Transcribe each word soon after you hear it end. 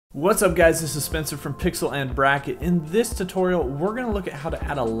What's up guys, this is Spencer from Pixel and Bracket. In this tutorial, we're going to look at how to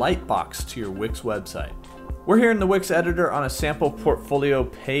add a lightbox to your Wix website. We're here in the Wix editor on a sample portfolio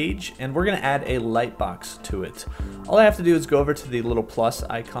page, and we're going to add a lightbox to it. All I have to do is go over to the little plus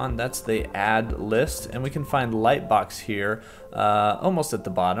icon, that's the add list, and we can find lightbox here almost at the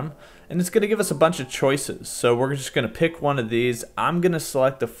bottom. And it's going to give us a bunch of choices. So we're just going to pick one of these. I'm going to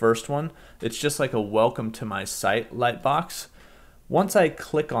select the first one. It's just like a welcome to my site lightbox. Once I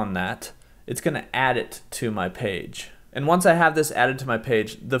click on that, it's going to add it to my page. And once I have this added to my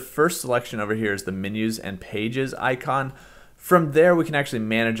page, the first selection over here is the menus and pages icon. From there, we can actually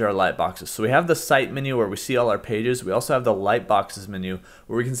manage our lightboxes. So we have the site menu where we see all our pages. We also have the lightboxes menu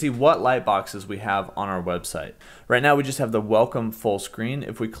where we can see what lightboxes we have on our website. Right now, we just have the welcome full screen.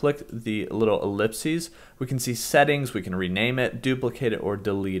 If we click the little ellipses, we can see settings. We can rename it, duplicate it, or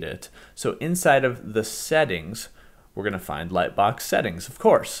delete it. So inside of the settings, we're going to find Lightbox Settings, of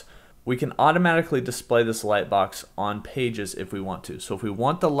course. We can automatically display this lightbox on pages if we want to. So if we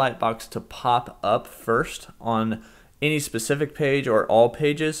want the lightbox to pop up first on any specific page or all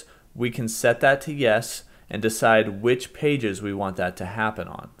pages, we can set that to yes and decide which pages we want that to happen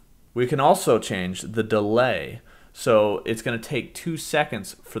on. We can also change the delay. So it's going to take 2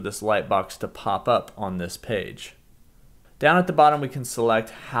 seconds for this lightbox to pop up on this page. Down at the bottom, we can select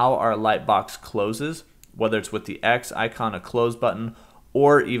how our lightbox closes, whether it's with the X icon, a close button,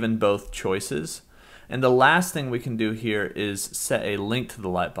 or even both choices. And the last thing we can do here is set a link to the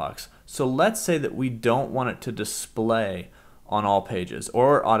lightbox. So let's say that we don't want it to display on all pages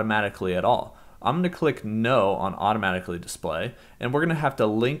or automatically at all. I'm going to click no on automatically display, and we're going to have to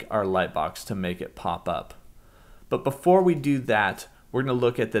link our lightbox to make it pop up. But before we do that, we're going to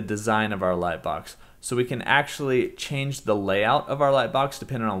look at the design of our lightbox. So we can actually change the layout of our lightbox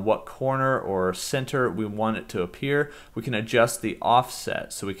depending on what corner or center we want it to appear. We can adjust the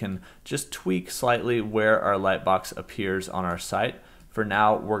offset, so we can just tweak slightly where our lightbox appears on our site. For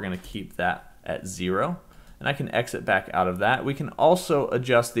now, we're going to keep that at 0. And I can exit back out of that. We can also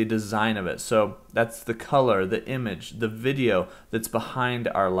adjust the design of it. So that's the color, the image, the video that's behind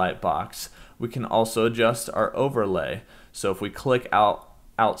our lightbox. We can also adjust our overlay. So if we click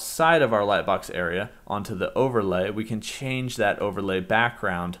outside of our lightbox area onto the overlay, we can change that overlay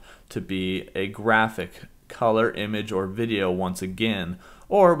background to be a graphic, color, image, or video once again,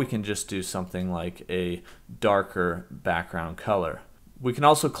 or we can just do something like a darker background color. We can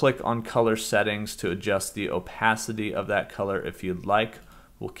also click on color settings to adjust the opacity of that color if you'd like.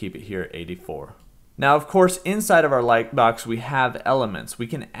 We'll keep it here at 84. Now, of course, inside of our lightbox, we have elements. We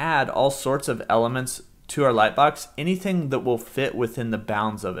can add all sorts of elements to our lightbox, anything that will fit within the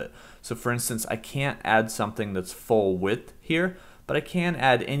bounds of it. So for instance, I can't add something that's full width here, but I can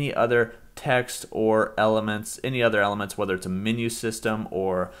add any other text or elements, any other elements, whether it's a menu system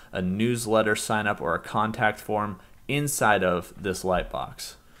or a newsletter sign up or a contact form inside of this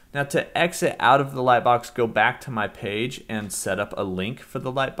lightbox. Now to exit out of the lightbox, go back to my page and set up a link for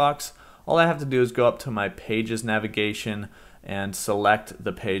the lightbox. All I have to do is go up to my pages navigation and select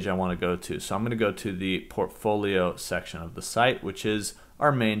the page I want to go to. So I'm going to go to the portfolio section of the site, which is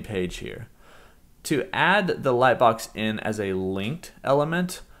our main page here. To add the lightbox in as a linked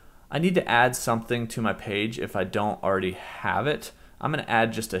element, I need to add something to my page if I don't already have it. I'm going to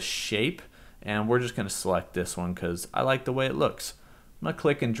add just a shape, and we're just going to select this one because I like the way it looks. I'm going to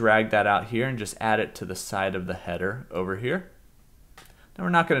click and drag that out here and just add it to the side of the header over here. Now we're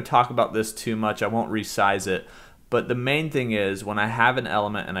not going to talk about this too much, I won't resize it. But the main thing is when I have an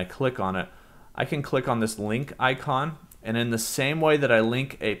element and I click on it, I can click on this link icon, and in the same way that I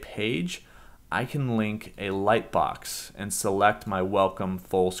link a page, I can link a lightbox and select my welcome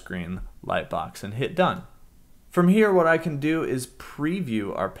full screen lightbox and hit done. From here, what I can do is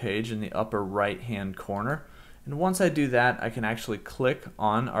preview our page in the upper right hand corner, and once I do that, I can actually click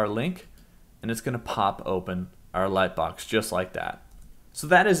on our link and it's going to pop open our lightbox just like that. So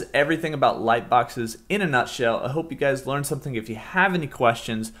that is everything about lightboxes in a nutshell. I hope you guys learned something. If you have any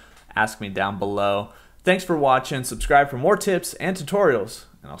questions, ask me down below. Thanks for watching. Subscribe for more tips and tutorials,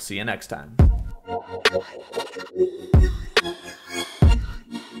 and I'll see you next time.